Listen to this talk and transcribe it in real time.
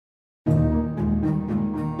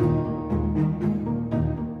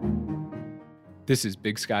This is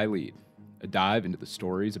Big Sky Lead, a dive into the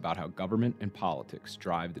stories about how government and politics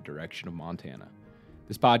drive the direction of Montana.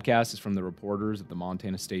 This podcast is from the reporters of the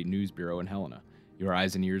Montana State News Bureau in Helena, your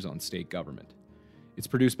eyes and ears on state government. It's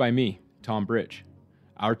produced by me, Tom Bridge.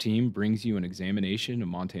 Our team brings you an examination of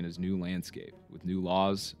Montana's new landscape, with new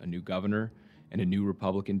laws, a new governor, and a new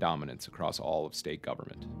Republican dominance across all of state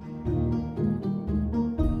government.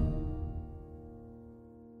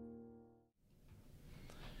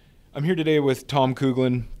 I'm here today with Tom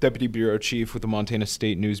Kuglin, Deputy Bureau Chief with the Montana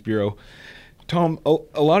State News Bureau. Tom,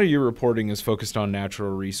 a lot of your reporting is focused on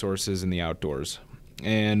natural resources and the outdoors.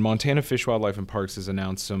 And Montana Fish, Wildlife, and Parks has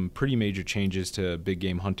announced some pretty major changes to big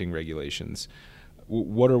game hunting regulations.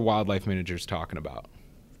 What are wildlife managers talking about?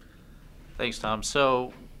 Thanks, Tom.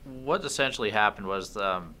 So what essentially happened was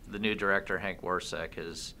the new director, Hank Warsek,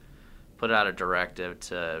 has put out a directive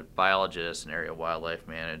to biologists and area wildlife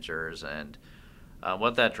managers, and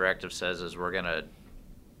what that directive says is we're going to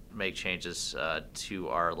make changes to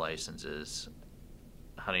our licenses,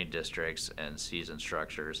 hunting districts, and season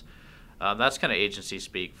structures. That's kind of agency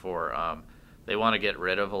speak for they want to get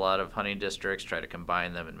rid of a lot of hunting districts, try to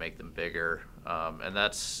combine them and make them bigger. And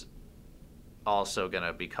that's also going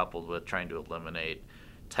to be coupled with trying to eliminate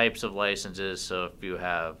types of licenses. So if you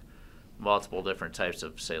have multiple different types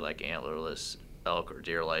of, say, like antlerless elk or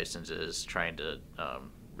deer licenses, trying to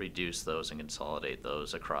reduce those and consolidate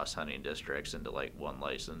those across hunting districts into like one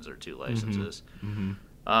license or two licenses. Mm-hmm.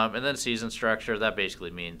 And then season structure, that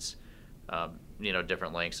basically means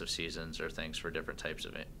different lengths of seasons or things for different types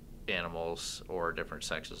of animals or different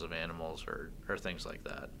sexes of animals or things like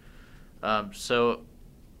that. So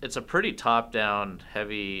it's a pretty top-down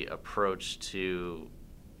heavy approach to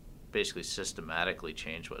basically systematically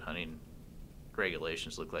change what hunting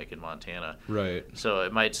regulations look like in Montana. Right. So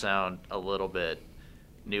it might sound a little bit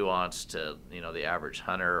nuanced to the average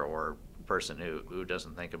hunter or person who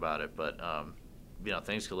doesn't think about it, but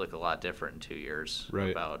things could look a lot different in 2 years.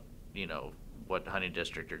 Right. About what hunting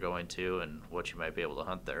district you're going to and what you might be able to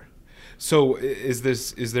hunt there. So is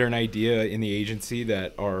there an idea in the agency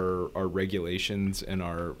that our regulations and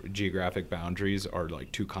our geographic boundaries are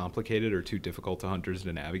like too complicated or too difficult to hunters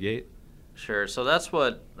to navigate? Sure. So that's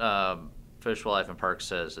what Fish, Wildlife, and Parks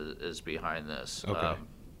says is behind this. Okay.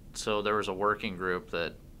 So there was a working group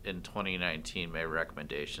that in 2019 made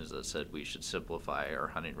recommendations that said we should simplify our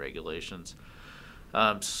hunting regulations.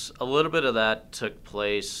 A little bit of that took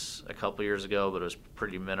place a couple years ago, but it was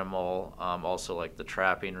pretty minimal. Also, like the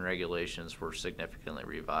trapping regulations were significantly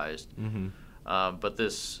revised. Mm-hmm. But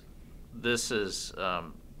this is,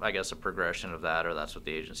 I guess, a progression of that, or that's what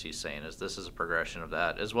the agency is saying, is this is a progression of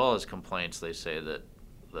that, as well as complaints. They say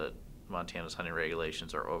that Montana's hunting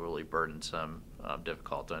regulations are overly burdensome,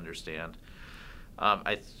 difficult to understand.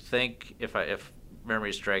 I think if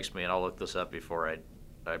memory strikes me, and I'll look this up before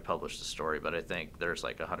I publish the story, but I think there's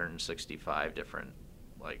like 165 different,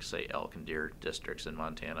 like, say, elk and deer districts in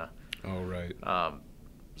Montana. Oh, right.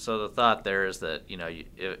 So the thought there is that,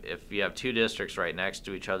 if you have two districts right next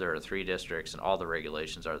to each other or three districts and all the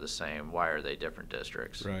regulations are the same, why are they different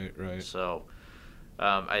districts? Right. So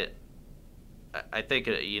I think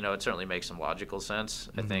it certainly makes some logical sense.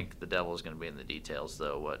 Mm-hmm. I think the devil is going to be in the details,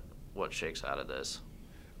 though, what shakes out of this.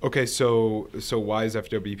 Okay, so why is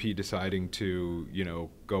FWP deciding to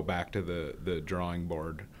go back to the drawing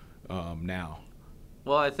board now?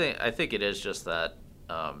 Well, I think it is just that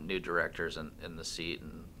new directors in the seat,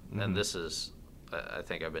 and Mm-hmm. and this is, I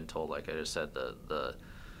think I've been told, like I just said, the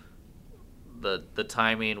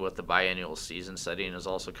timing with the biennial season setting is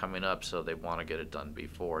also coming up, so they want to get it done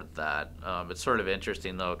before that. It's sort of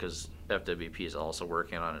interesting, though, because FWP is also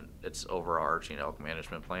working on its overarching elk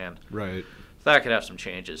management plan. Right. That could have some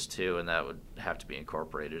changes, too, and that would have to be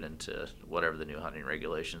incorporated into whatever the new hunting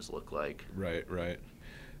regulations look like. Right.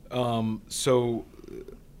 So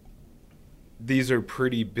these are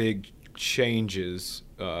pretty big changes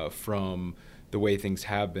from the way things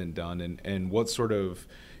have been done, and what sort of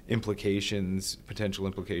potential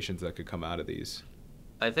implications that could come out of these?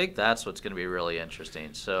 I think that's what's going to be really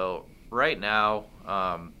interesting. So right now,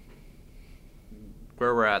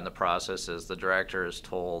 where we're at in the process is the director has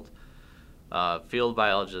told field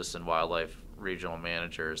biologists and wildlife regional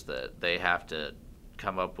managers that they have to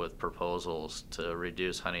come up with proposals to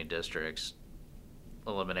reduce hunting districts,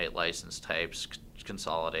 eliminate license types,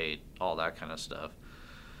 consolidate, all that kind of stuff.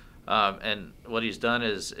 And what he's done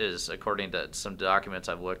is according to some documents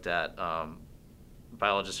I've looked at,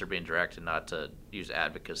 biologists are being directed not to use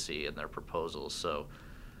advocacy in their proposals. So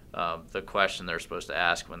the question they're supposed to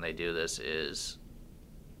ask when they do this is,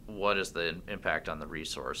 what is the impact on the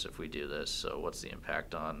resource if we do this? So what's the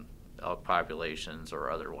impact on elk populations or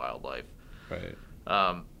other wildlife? Right.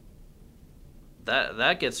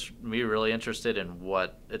 That gets me really interested in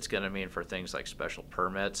what it's going to mean for things like special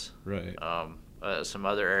permits. Right. Some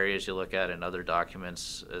other areas you look at in other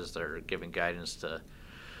documents as they're giving guidance to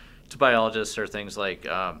biologists are things like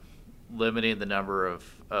limiting the number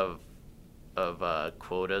of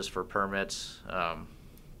quotas for permits.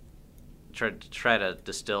 Try to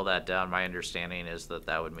distill that down. My understanding is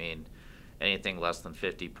that would mean anything less than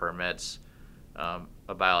 50 permits.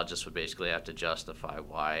 A biologist would basically have to justify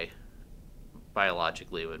why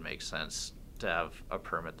biologically it would make sense to have a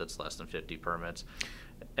permit that's less than 50 permits.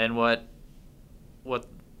 And what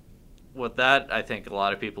that I think a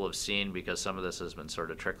lot of people have seen, because some of this has been sort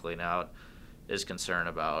of trickling out, is concern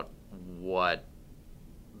about what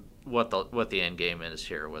the end game is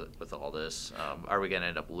here with all this. Are we going to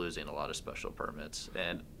end up losing a lot of special permits?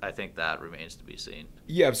 And I think that remains to be seen.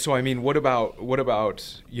 Yeah. So I mean, what about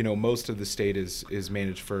most of the state is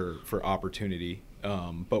managed for opportunity,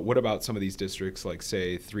 but what about some of these districts like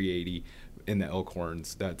say 380 in the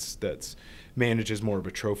Elkhorns that's managed as more of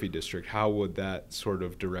a trophy district? How would that sort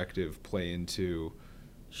of directive play into?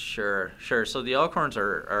 Sure. So the Elkhorns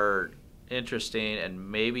are interesting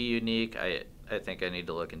and maybe unique. I think I need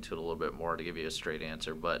to look into it a little bit more to give you a straight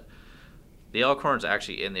answer, but the Elkhorns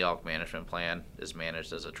actually in the elk management plan is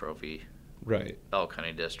managed as a trophy elk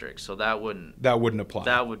hunting district. So that wouldn't apply.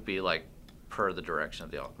 That would be like per the direction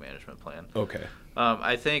of the elk management plan. Okay.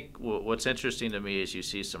 I think what's interesting to me is you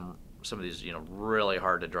see some of these really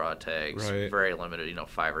hard to draw tags, very limited,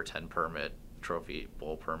 5 or 10 permit trophy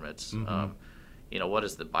bull permits. Mm-hmm. What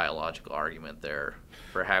is the biological argument there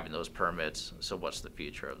for having those permits? So what's the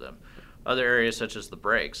future of them? Other areas such as the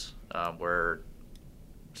breaks, where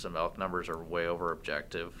some elk numbers are way over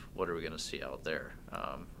objective, what are we going to see out there?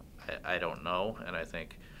 I don't know, and I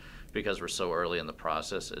think because we're so early in the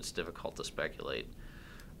process, it's difficult to speculate.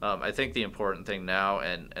 I think the important thing now,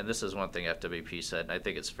 and this is one thing FWP said, and I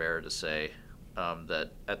think it's fair to say,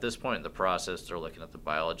 that at this point in the process, they're looking at the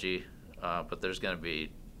biology, but there's going to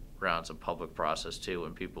be rounds of public process too,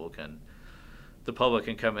 when the public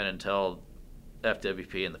can come in and tell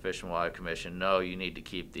FWP and the Fish and Wildlife Commission, no, you need to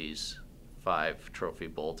keep these 5 trophy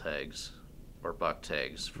bull tags or buck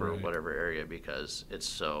tags for whatever area because it's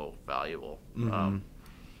so valuable. Mm-hmm.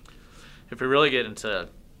 If we really get into,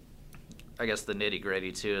 I guess, the nitty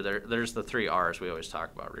gritty too, there's the 3 R's we always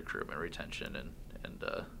talk about: recruitment, retention, and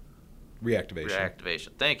reactivation.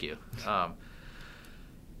 Thank you.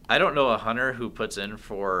 I don't know a hunter who puts in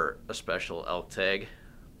for a special elk tag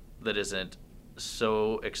that isn't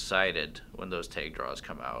so excited when those tag draws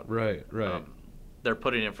come out. Right. They're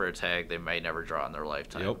putting in for a tag they may never draw in their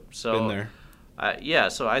lifetime. Yep, so, been there.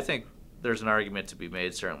 So I think there's an argument to be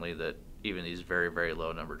made, certainly, that even these very, very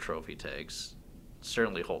low number trophy tags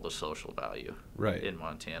certainly hold a social value in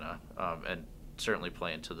Montana, and certainly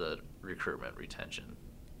play into the recruitment, retention,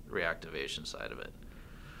 reactivation side of it.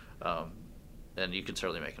 And you can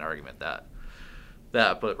certainly make an argument that,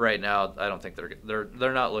 but right now I don't think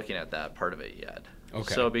they're not looking at that part of it yet.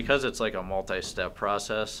 Okay. So because it's like a multi-step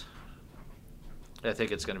process, I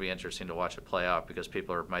think it's going to be interesting to watch it play out, because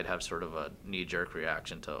people might have sort of a knee-jerk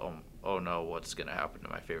reaction to, oh no, what's going to happen to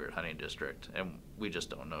my favorite hunting district, and we just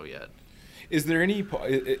don't know yet. Is there any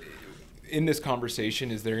in this conversation?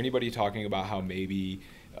 Is there anybody talking about how maybe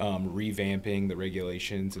revamping the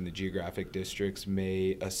regulations in the geographic districts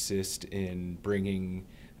may assist in bringing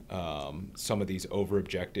some of these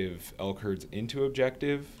over-objective elk herds into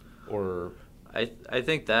objective? Or I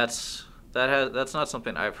think that's not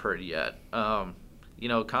something I've heard yet.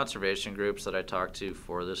 Conservation groups that I talked to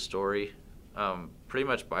for this story, pretty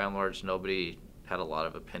much by and large, nobody had a lot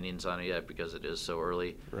of opinions on it yet because it is so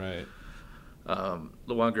early. Right.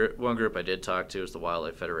 The one group I did talk to is the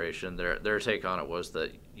Wildlife Federation. Their take on it was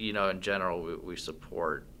that, in general, we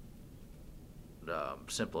support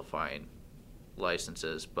simplifying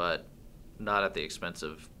licenses, but not at the expense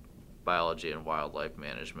of biology and wildlife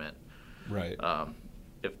management. Right.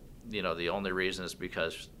 If the only reason is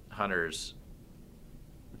because hunters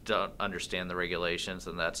don't understand the regulations,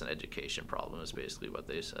 then that's an education problem, is basically what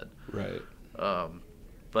they said. Right.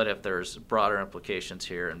 But if there's broader implications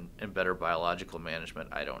here and better biological management,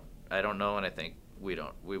 I don't know, and I think we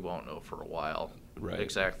won't know for a while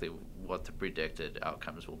exactly what the predicted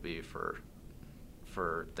outcomes will be for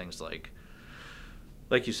things like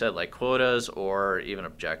you said, like quotas or even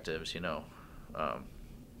objectives.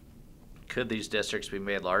 Could these districts be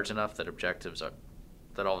made large enough that objectives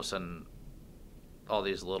that all of a sudden all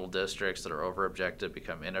these little districts that are over objective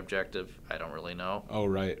become inobjective? I don't really know. Oh,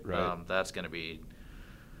 right. That's going to be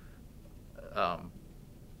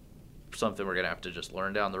something we're going to have to just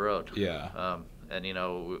learn down the road. Yeah. And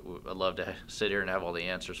I'd love to sit here and have all the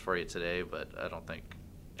answers for you today, but I don't think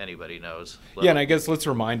anybody knows. Yeah, and I guess let's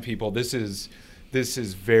remind people this is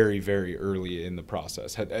very, very early in the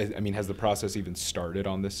process. I mean, has the process even started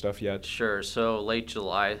on this stuff yet? Sure. So late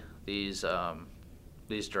July, these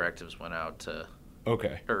directives went out to.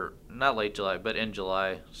 Okay. Or not late July, but in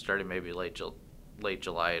July, starting maybe late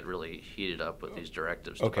July, it really heated up with these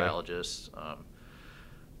directives to biologists.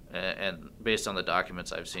 And based on the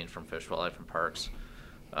documents I've seen from Fish, Wildlife, and Parks,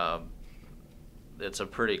 it's a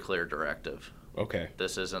pretty clear directive. Okay.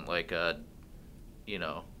 This isn't like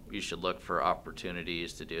you should look for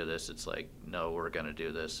opportunities to do this. It's like, no, we're going to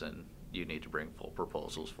do this, and you need to bring full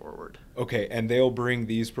proposals forward. Okay, and they'll bring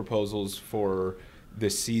these proposals for the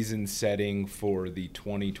season setting for the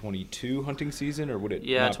 2022 hunting season, or would it?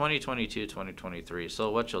 Yeah, 2022, 2023.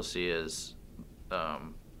 So what you'll see is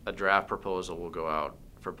a draft proposal will go out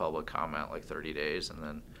for public comment like 30 days, and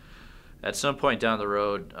then at some point down the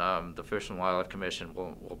road, the Fish and Wildlife Commission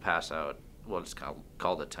will pass out what's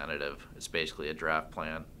called a tentative. It's basically a draft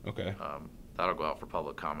plan. Okay. That'll go out for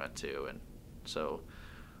public comment too, and so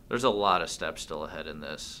there's a lot of steps still ahead in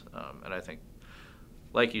this, and I think,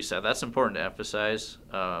 like you said, that's important to emphasize.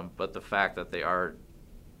 But the fact that they are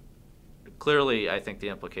clearly, I think the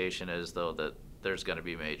implication is though that there's going to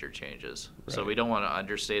be major changes. Right. So we don't want to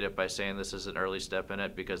understate it by saying this is an early step in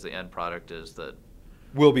it, because the end product is that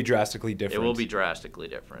will be drastically different. It will be drastically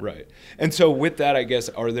different. Right. And so with that, I guess,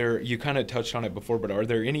 you kind of touched on it before, but are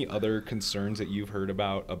there any other concerns that you've heard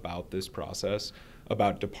about this process,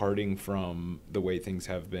 about departing from the way things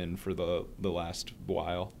have been for the last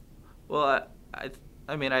while? Well, I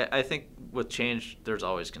mean, I think with change, there's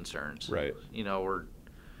always concerns. Right.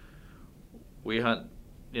 We hunt,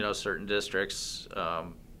 certain districts.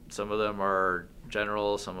 Some of them are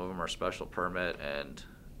general, some of them are special permit, and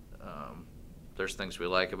there's things we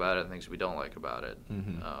like about it and things we don't like about it.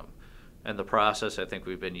 Mm-hmm. And the process I think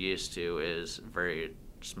we've been used to is very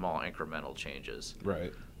small incremental changes.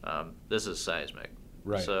 Right. This is seismic.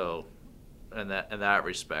 Right. So in that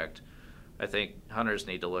respect, I think hunters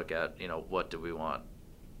need to look at, what do we want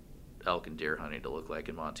elk and deer hunting to look like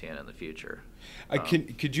in Montana in the future.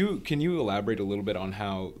 Can you elaborate a little bit on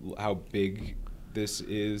how big this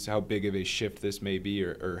is, how big of a shift this may be,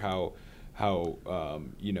 or how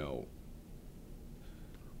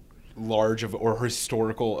large of or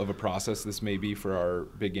historical of a process this may be for our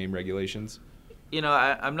big game regulations?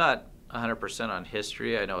 I'm not 100% on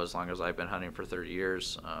history. I know as long as I've been hunting for 30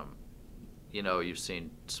 years, you've seen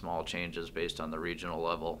small changes based on the regional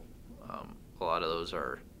level.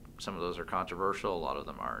 Some of those are controversial, a lot of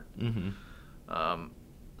them aren't. Mm-hmm.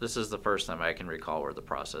 This is the first time I can recall where the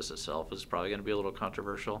process itself is probably going to be a little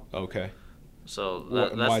controversial. Okay.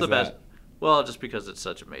 So that's the best. Well, just because it's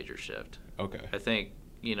such a major shift. Okay. I think,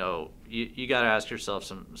 you got to ask yourself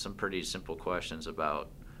some pretty simple questions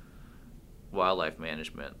about wildlife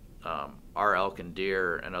management. Are elk and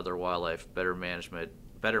deer and other wildlife better managed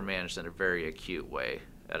in a very acute way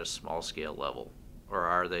at a small scale level? Or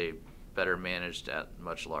are they better managed at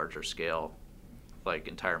much larger scale, like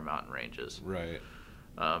entire mountain ranges? Right.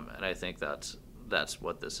 And I think that's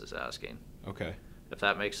what this is asking. Okay. If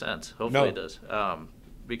that makes sense. Hopefully it does.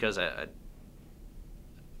 Because I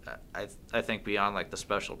think beyond like the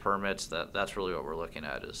special permits, that's really what we're looking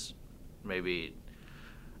at is maybe,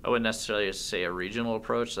 I wouldn't necessarily say a regional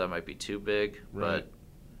approach, that might be too big, right, but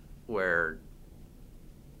where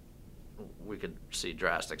we could see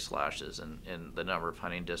drastic slashes in the number of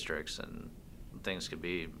hunting districts, and things could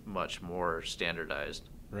be much more standardized,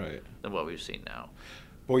 right, than what we've seen now.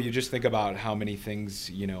 Well, you just think about how many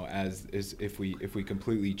things, as if we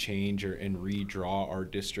completely change and redraw our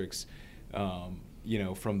districts, from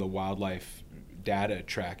the wildlife data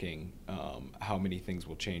tracking, how many things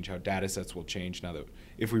will change, how data sets will change now that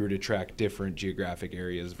if we were to track different geographic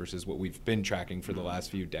areas versus what we've been tracking for the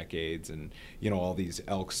last few decades, and all these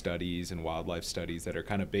elk studies and wildlife studies that are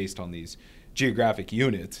kind of based on these geographic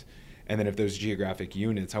units. And then if those geographic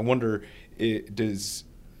units, I wonder, and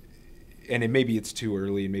maybe it's too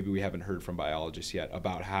early, and maybe we haven't heard from biologists yet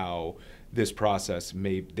about how this process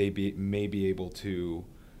may be able to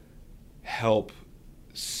help.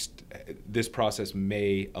 This process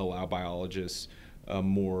may allow biologists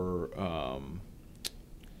more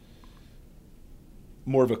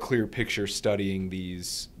of a clear picture studying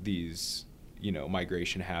these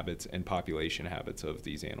migration habits and population habits of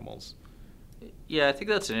these animals. Yeah, I think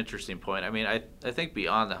that's an interesting point. I mean, I think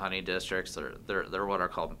beyond the hunting districts, they're what are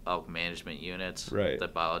called elk management units, right,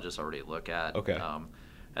 that biologists already look at. Okay.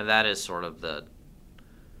 And that is sort of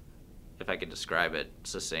if I can describe it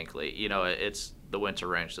succinctly, it's the winter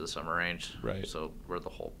range to the summer range. Right. So where the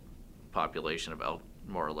whole population of elk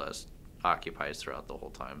more or less occupies throughout the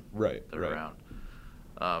whole time Right. they're Right.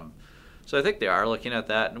 around. So I think they are looking at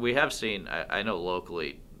that, and we have seen. I know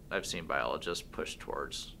locally, I've seen biologists push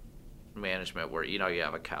towards management where you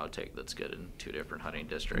have a cow tick that's good in 2 different hunting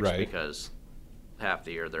districts Right. because half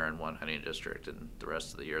the year they're in one hunting district and the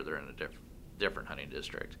rest of the year they're in a different hunting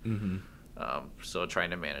district. Mm-hmm. So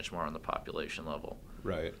trying to manage more on the population level.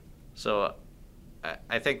 Right. So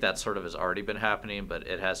I think that sort of has already been happening, but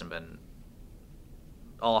it hasn't been.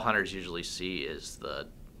 All hunters usually see is the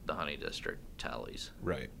hunting district tallies.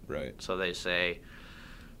 Right. Right. So they say,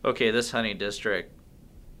 okay, this hunting district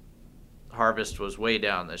harvest was way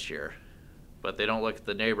down this year, but they don't look at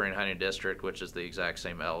the neighboring hunting district, which is the exact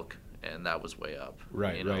same elk, and that was way up.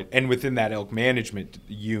 Right. Right. And within that elk management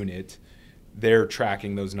unit, they're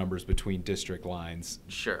tracking those numbers between district lines.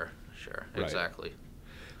 Sure. Right. Exactly.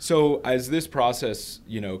 So as this process,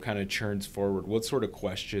 kind of churns forward, what sort of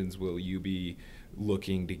questions will you be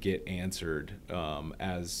looking to get answered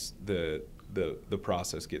as the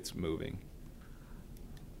process gets moving?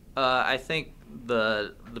 I think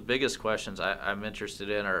the biggest questions I'm interested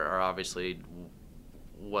in are obviously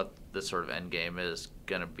what the sort of end game is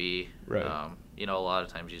going to be. Right. A lot of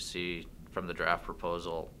times you see from the draft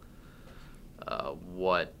proposal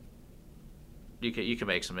what you can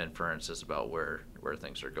make some inferences about where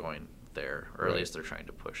things are going there, or Right. at least they're trying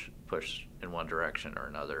to push in one direction or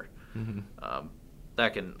another. Mm-hmm.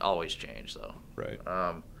 That can always change, though. Right.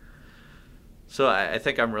 So I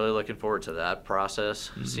think I'm really looking forward to that process.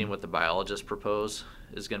 Mm-hmm. Seeing what the biologists propose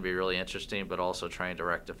is going to be really interesting, but also trying to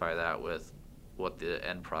rectify that with what the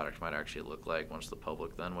end product might actually look like once the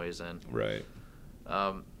public then weighs in. Right.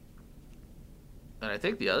 And I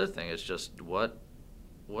think the other thing is just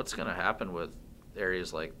what's going to happen with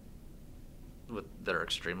areas that are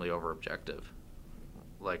extremely over objective.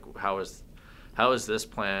 Like how is this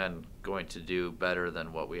plan going to do better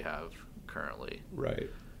than what we have currently? Right.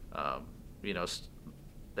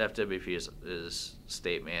 FWP is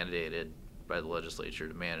state mandated by the legislature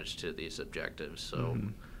to manage to these objectives. So Mm-hmm.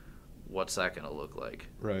 what's that going to look like?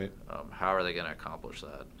 Right. How are they going to accomplish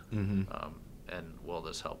that? Mm-hmm. And will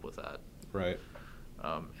this help with that? Right.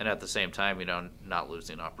 And at the same time, not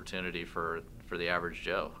losing opportunity for the average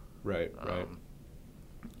Joe. Right. Right.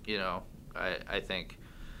 I think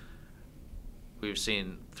we've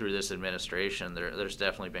seen through this administration, there's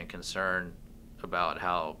definitely been concern about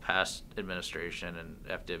how past administration and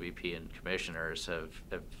FWP and commissioners have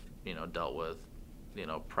dealt with,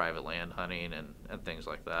 private land hunting and things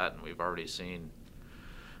like that. And we've already seen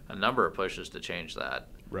a number of pushes to change that.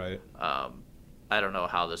 Right. I don't know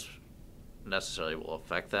how this necessarily will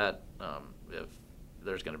affect that, if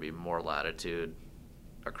there's going to be more latitude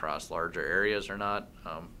across larger areas or not.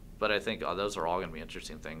 But I think those are all going to be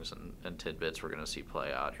interesting things and tidbits we're going to see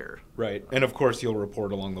play out here. Right. And of course, you'll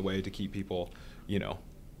report along the way to keep people,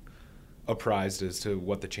 apprised as to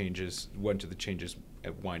what the changes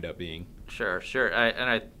wind up being. Sure.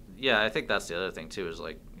 I think that's the other thing too, is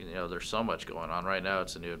there's so much going on right now.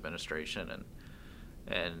 It's a new administration,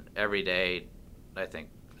 and every day I think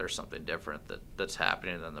there's something different that's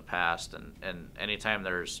happening than the past, and anytime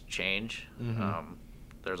there's change, Mm-hmm.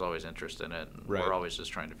 There's always interest in it. And Right. We're always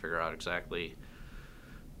just trying to figure out exactly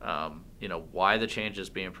why the change is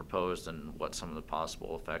being proposed and what some of the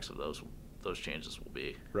possible effects of those changes will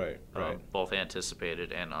be. Right. Right. Both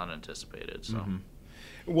anticipated and unanticipated. So. Mm-hmm.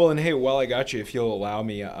 Well, and hey, while I got you, if you'll allow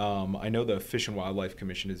me, I know the Fish and Wildlife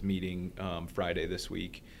Commission is meeting Friday this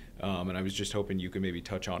week, and I was just hoping you could maybe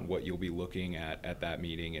touch on what you'll be looking at that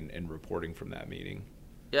meeting and reporting from that meeting.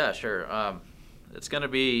 Yeah, sure. It's gonna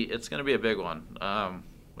be a big one.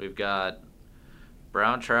 We've got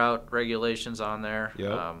brown trout regulations on there.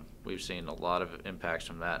 Yep. We've seen a lot of impacts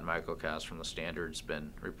from that, and Michael Cass from the Standard's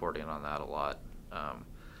been reporting on that a lot.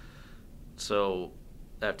 So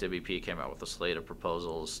FWP came out with a slate of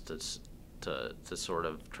proposals to sort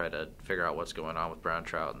of try to figure out what's going on with brown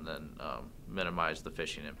trout and then minimize the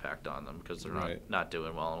fishing impact on them, because they're Right. not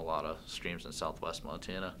doing well in a lot of streams in southwest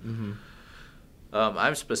Montana. Mm-hmm.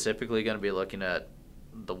 I'm specifically going to be looking at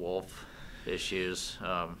the wolf issues.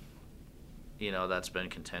 That's been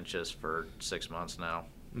contentious for 6 months now.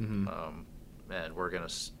 Mm-hmm. And we're going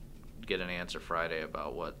to get an answer Friday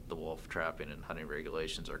about what the wolf trapping and hunting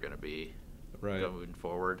regulations are going to be Right. moving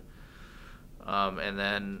forward. And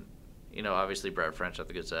then, obviously Brett French at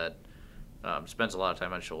the Gazette spends a lot of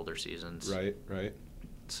time on shoulder seasons. Right. Right.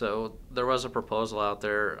 So there was a proposal out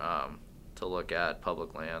there to look at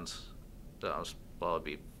public lands. It'd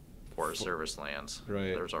be Forest Service lands.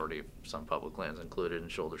 Right. There's already some public lands included in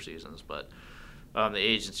shoulder seasons, but the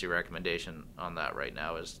agency recommendation on that right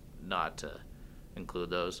now is not to include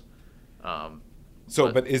those.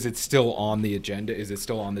 But is it still on the agenda? Is it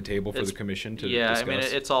still on the table for the commission to discuss? I mean,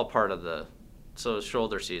 it's all part of so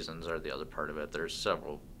shoulder seasons are the other part of it. There's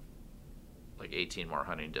several, like 18 more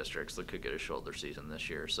hunting districts that could get a shoulder season this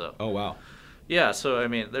year. So. Oh, wow. Yeah, so I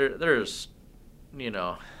mean, there's,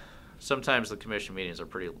 sometimes the commission meetings are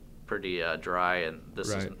pretty dry, and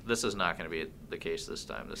this is not going to be the case this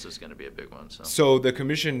time. This is going to be a big one. So the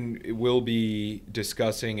commission will be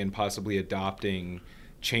discussing and possibly adopting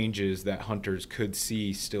changes that hunters could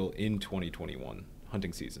see still in 2021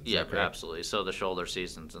 hunting seasons. Yeah, absolutely. So the shoulder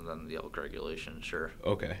seasons and then the elk regulation, sure.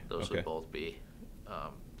 Okay. Those would both be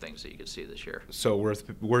things that you could see this year. So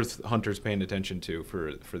worth hunters paying attention to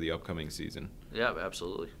for the upcoming season. Yeah,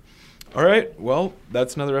 absolutely. All right. Well,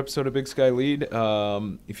 that's another episode of Big Sky Lead.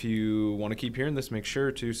 If you want to keep hearing this, make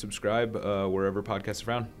sure to subscribe wherever podcasts are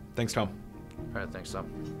found. Thanks, Tom. All right. Thanks,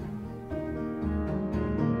 Tom.